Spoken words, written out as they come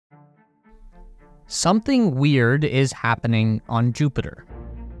Something weird is happening on Jupiter.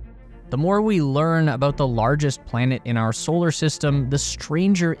 The more we learn about the largest planet in our solar system, the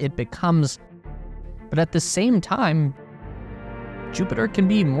stranger it becomes. But at the same time, Jupiter can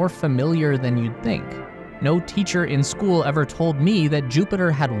be more familiar than you'd think. No teacher in school ever told me that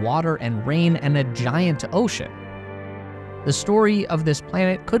Jupiter had water and rain and a giant ocean. The story of this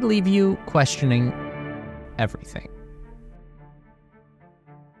planet could leave you questioning everything.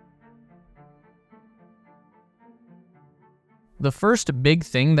 The first big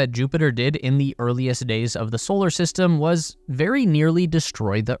thing that Jupiter did in the earliest days of the solar system was very nearly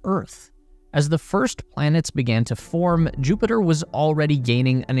destroy the Earth. As the first planets began to form, Jupiter was already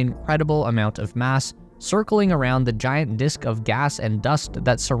gaining an incredible amount of mass, circling around the giant disk of gas and dust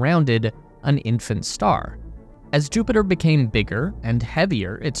that surrounded an infant star. As Jupiter became bigger and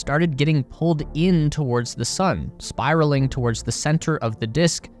heavier, it started getting pulled in towards the sun, spiraling towards the center of the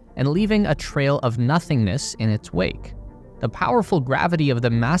disk and leaving a trail of nothingness in its wake. The powerful gravity of the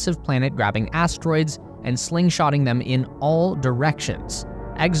massive planet grabbing asteroids and slingshotting them in all directions,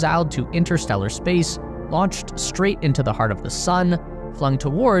 exiled to interstellar space, launched straight into the heart of the sun, flung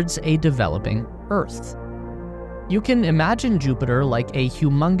towards a developing Earth. You can imagine Jupiter like a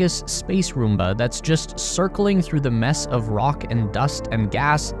humongous space Roomba that's just circling through the mess of rock and dust and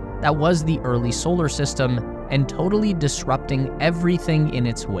gas that was the early solar system and totally disrupting everything in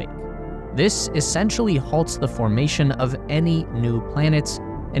its wake. This essentially halts the formation of any new planets,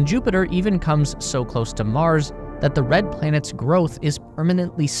 and Jupiter even comes so close to Mars that the red planet's growth is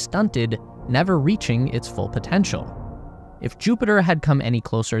permanently stunted, never reaching its full potential. If Jupiter had come any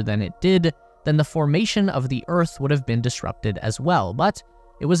closer than it did, then the formation of the Earth would have been disrupted as well, but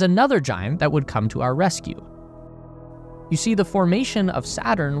it was another giant that would come to our rescue. You see, the formation of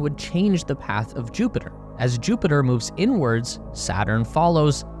Saturn would change the path of Jupiter. As Jupiter moves inwards, Saturn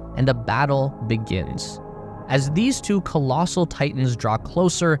follows, and a battle begins. As these two colossal titans draw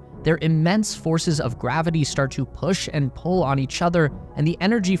closer, their immense forces of gravity start to push and pull on each other, and the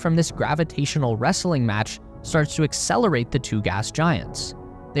energy from this gravitational wrestling match starts to accelerate the two gas giants.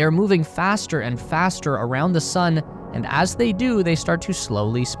 They are moving faster and faster around the sun, and as they do, they start to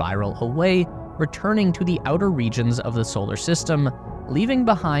slowly spiral away, returning to the outer regions of the solar system, leaving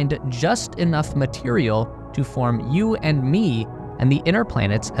behind just enough material to form you and me and the inner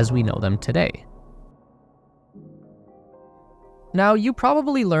planets as we know them today. Now, you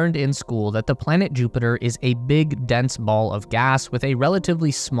probably learned in school that the planet Jupiter is a big, dense ball of gas with a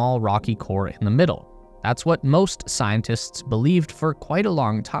relatively small rocky core in the middle. That's what most scientists believed for quite a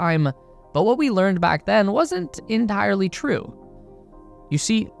long time, but what we learned back then wasn't entirely true. You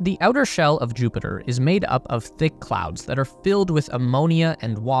see, the outer shell of Jupiter is made up of thick clouds that are filled with ammonia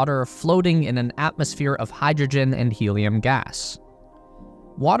and water floating in an atmosphere of hydrogen and helium gas.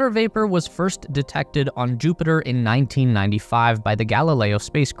 Water vapor was first detected on Jupiter in 1995 by the Galileo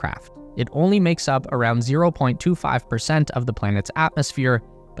spacecraft. It only makes up around 0.25% of the planet's atmosphere,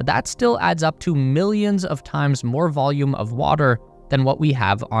 but that still adds up to millions of times more volume of water than what we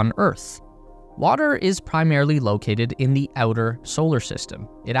have on Earth. Water is primarily located in the outer solar system.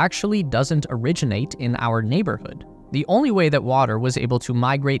 It actually doesn't originate in our neighborhood. The only way that water was able to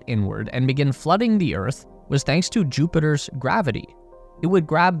migrate inward and begin flooding the Earth was thanks to Jupiter's gravity. It would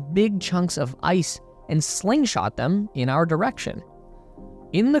grab big chunks of ice and slingshot them in our direction.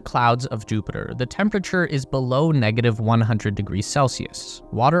 In the clouds of Jupiter, the temperature is below -100 degrees Celsius.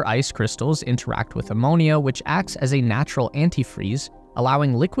 Water ice crystals interact with ammonia, which acts as a natural antifreeze,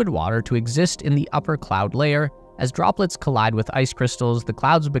 allowing liquid water to exist in the upper cloud layer. As droplets collide with ice crystals, the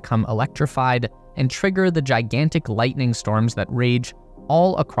clouds become electrified and trigger the gigantic lightning storms that rage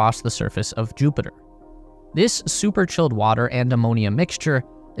all across the surface of Jupiter. This super chilled water and ammonia mixture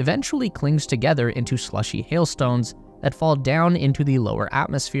eventually clings together into slushy hailstones that fall down into the lower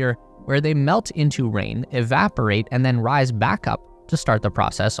atmosphere, where they melt into rain, evaporate, and then rise back up to start the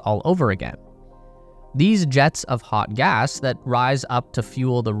process all over again. These jets of hot gas that rise up to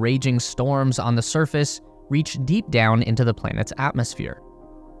fuel the raging storms on the surface reach deep down into the planet's atmosphere.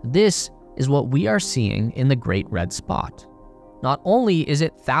 This is what we are seeing in the Great Red Spot. Not only is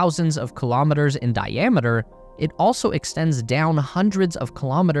it thousands of kilometers in diameter, it also extends down hundreds of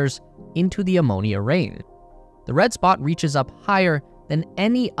kilometers into the ammonia rain. The red spot reaches up higher than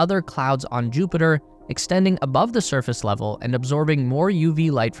any other clouds on Jupiter, extending above the surface level and absorbing more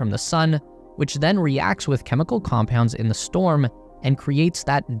UV light from the sun, which then reacts with chemical compounds in the storm and creates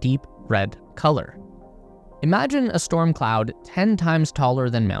that deep red color. Imagine a storm cloud 10 times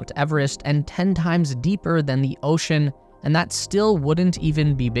taller than Mount Everest and 10 times deeper than the ocean, and that still wouldn't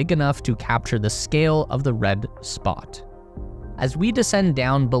even be big enough to capture the scale of the red spot. As we descend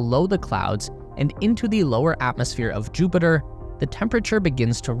down below the clouds and into the lower atmosphere of Jupiter, the temperature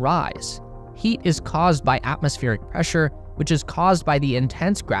begins to rise. Heat is caused by atmospheric pressure, which is caused by the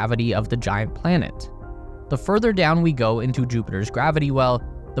intense gravity of the giant planet. The further down we go into Jupiter's gravity well,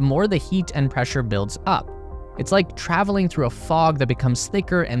 the more the heat and pressure builds up. It's like traveling through a fog that becomes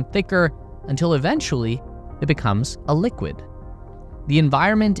thicker and thicker until eventually it becomes a liquid. The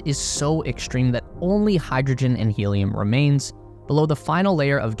environment is so extreme that only hydrogen and helium remains. Below the final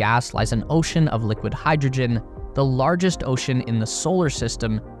layer of gas lies an ocean of liquid hydrogen, the largest ocean in the solar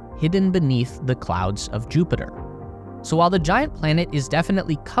system, hidden beneath the clouds of Jupiter. So while the giant planet is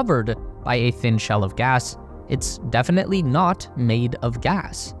definitely covered by a thin shell of gas, it's definitely not made of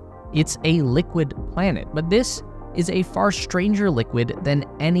gas. It's a liquid planet, but this is a far stranger liquid than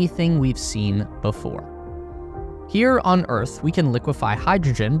anything we've seen before. Here on Earth, we can liquefy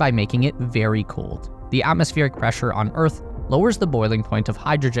hydrogen by making it very cold. The atmospheric pressure on Earth lowers the boiling point of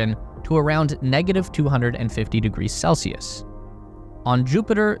hydrogen to around -250 degrees Celsius. On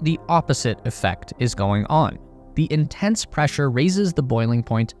Jupiter, the opposite effect is going on. The intense pressure raises the boiling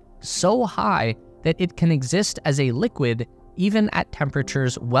point so high that it can exist as a liquid even at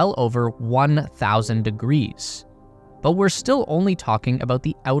temperatures well over 1,000 degrees. But we're still only talking about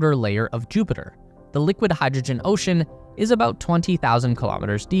the outer layer of Jupiter. The liquid hydrogen ocean is about 20,000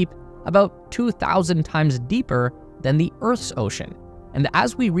 kilometers deep, about 2,000 times deeper than the Earth's ocean. And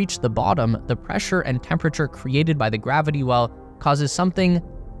as we reach the bottom, the pressure and temperature created by the gravity well causes something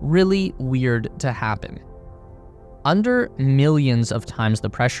really weird to happen. Under millions of times the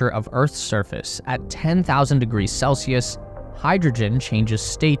pressure of Earth's surface, at 10,000 degrees Celsius, hydrogen changes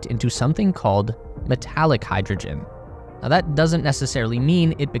state into something called metallic hydrogen. Now that doesn't necessarily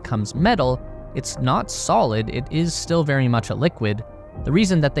mean it becomes metal. It's not solid, it is still very much a liquid. The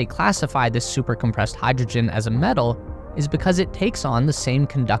reason that they classify this supercompressed hydrogen as a metal is because it takes on the same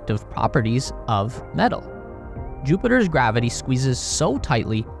conductive properties of metal. Jupiter's gravity squeezes so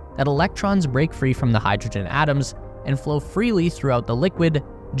tightly that electrons break free from the hydrogen atoms and flow freely throughout the liquid,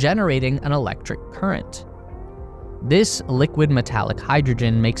 generating an electric current. This liquid metallic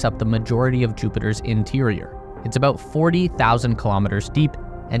hydrogen makes up the majority of Jupiter's interior. It's about 40,000 kilometers deep,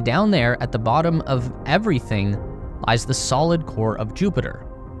 and down there at the bottom of everything lies the solid core of Jupiter.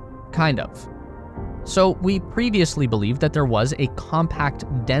 Kind of. So we previously believed that there was a compact,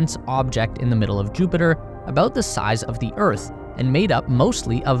 dense object in the middle of Jupiter about the size of the Earth and made up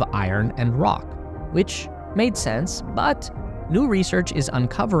mostly of iron and rock, which made sense, but new research is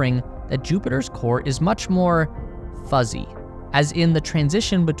uncovering that Jupiter's core is much more fuzzy, as in the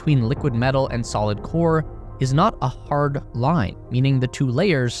transition between liquid metal and solid core is not a hard line, meaning the two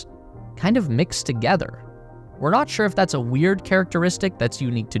layers kind of mix together. We're not sure if that's a weird characteristic that's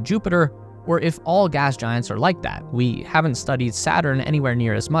unique to Jupiter, or if all gas giants are like that. We haven't studied Saturn anywhere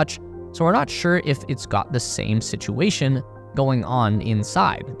near as much, so we're not sure if it's got the same situation going on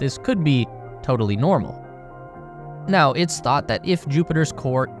inside. This could be totally normal. Now, it's thought that if Jupiter's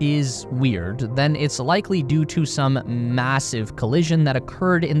core is weird, then it's likely due to some massive collision that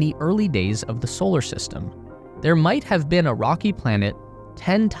occurred in the early days of the solar system. There might have been a rocky planet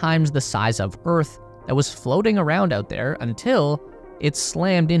 10 times the size of Earth that was floating around out there until it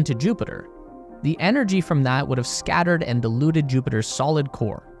slammed into Jupiter. The energy from that would have scattered and diluted Jupiter's solid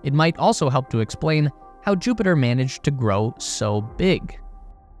core. It might also help to explain how Jupiter managed to grow so big.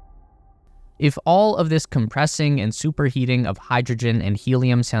 If all of this compressing and superheating of hydrogen and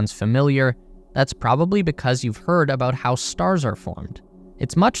helium sounds familiar, that's probably because you've heard about how stars are formed.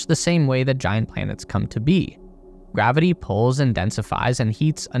 It's much the same way that giant planets come to be. Gravity pulls and densifies and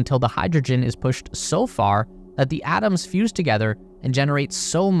heats until the hydrogen is pushed so far that the atoms fuse together and generate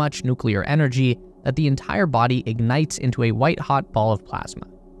so much nuclear energy that the entire body ignites into a white-hot ball of plasma.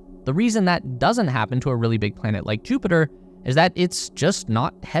 The reason that doesn't happen to a really big planet like Jupiter is that it's just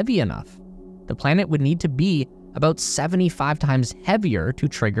not heavy enough. The planet would need to be about 75 times heavier to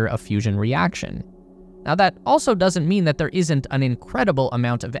trigger a fusion reaction. Now that also doesn't mean that there isn't an incredible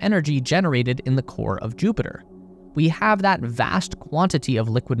amount of energy generated in the core of Jupiter. We have that vast quantity of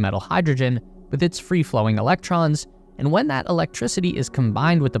liquid metal hydrogen with its free-flowing electrons, and when that electricity is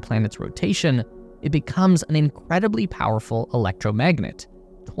combined with the planet's rotation, it becomes an incredibly powerful electromagnet,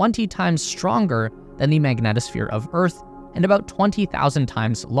 20 times stronger than the magnetosphere of Earth and about 20,000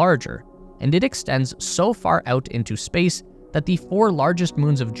 times larger, and it extends so far out into space that the 4 largest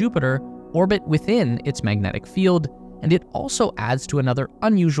moons of Jupiter orbit within its magnetic field, and it also adds to another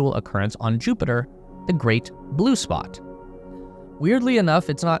unusual occurrence on Jupiter, the Great Blue Spot. Weirdly enough,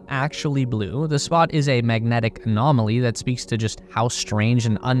 it's not actually blue. The spot is a magnetic anomaly that speaks to just how strange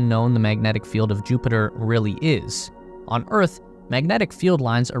and unknown the magnetic field of Jupiter really is. On Earth, magnetic field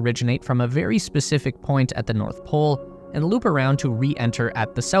lines originate from a very specific point at the North Pole and loop around to re-enter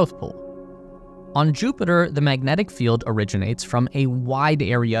at the South Pole. On Jupiter, the magnetic field originates from a wide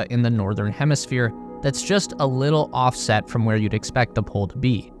area in the northern hemisphere that's just a little offset from where you'd expect the pole to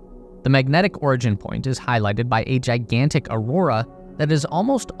be. The magnetic origin point is highlighted by a gigantic aurora that is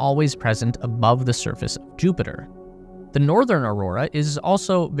almost always present above the surface of Jupiter. The northern aurora is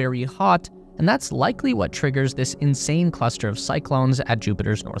also very hot, and that's likely what triggers this insane cluster of cyclones at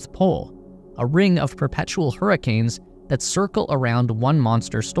Jupiter's North Pole, a ring of perpetual hurricanes that circle around one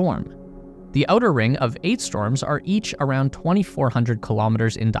monster storm. The outer ring of 8 storms are each around 2,400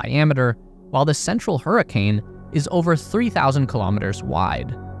 kilometers in diameter, while the central hurricane is over 3,000 kilometers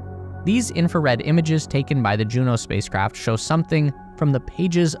wide. These infrared images taken by the Juno spacecraft show something from the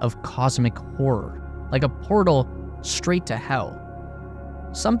pages of cosmic horror, like a portal straight to hell.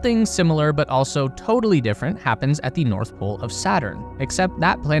 Something similar but also totally different happens at the North Pole of Saturn, except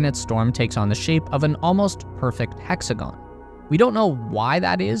that planet's storm takes on the shape of an almost perfect hexagon. We don't know why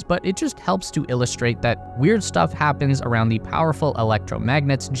that is, but it just helps to illustrate that weird stuff happens around the powerful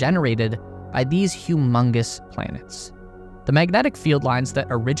electromagnets generated by these humongous planets. The magnetic field lines that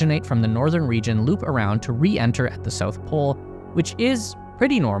originate from the northern region loop around to re-enter at the South Pole, which is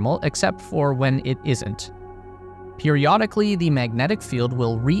pretty normal except for when it isn't. Periodically, the magnetic field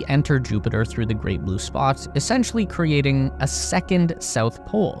will re-enter Jupiter through the Great Blue Spot, essentially creating a second South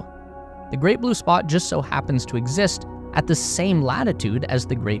Pole. The Great Blue Spot just so happens to exist at the same latitude as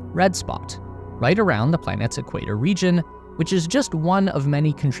the Great Red Spot, right around the planet's equator region, which is just one of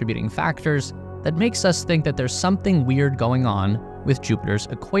many contributing factors that makes us think that there's something weird going on with Jupiter's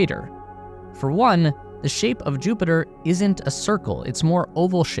equator. For one, the shape of Jupiter isn't a circle, it's more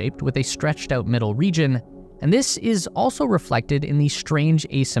oval-shaped with a stretched-out middle region, and this is also reflected in the strange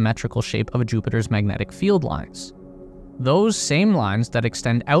asymmetrical shape of Jupiter's magnetic field lines. Those same lines that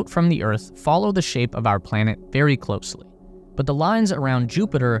extend out from the Earth follow the shape of our planet very closely, but the lines around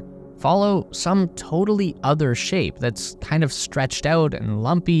Jupiter follow some totally other shape that's kind of stretched out and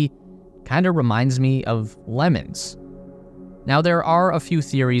lumpy, kind of reminds me of lemons. Now, there are a few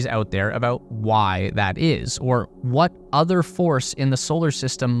theories out there about why that is, or what other force in the solar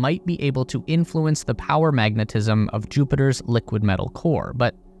system might be able to influence the power magnetism of Jupiter's liquid metal core,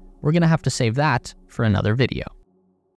 but we're gonna have to save that for another video.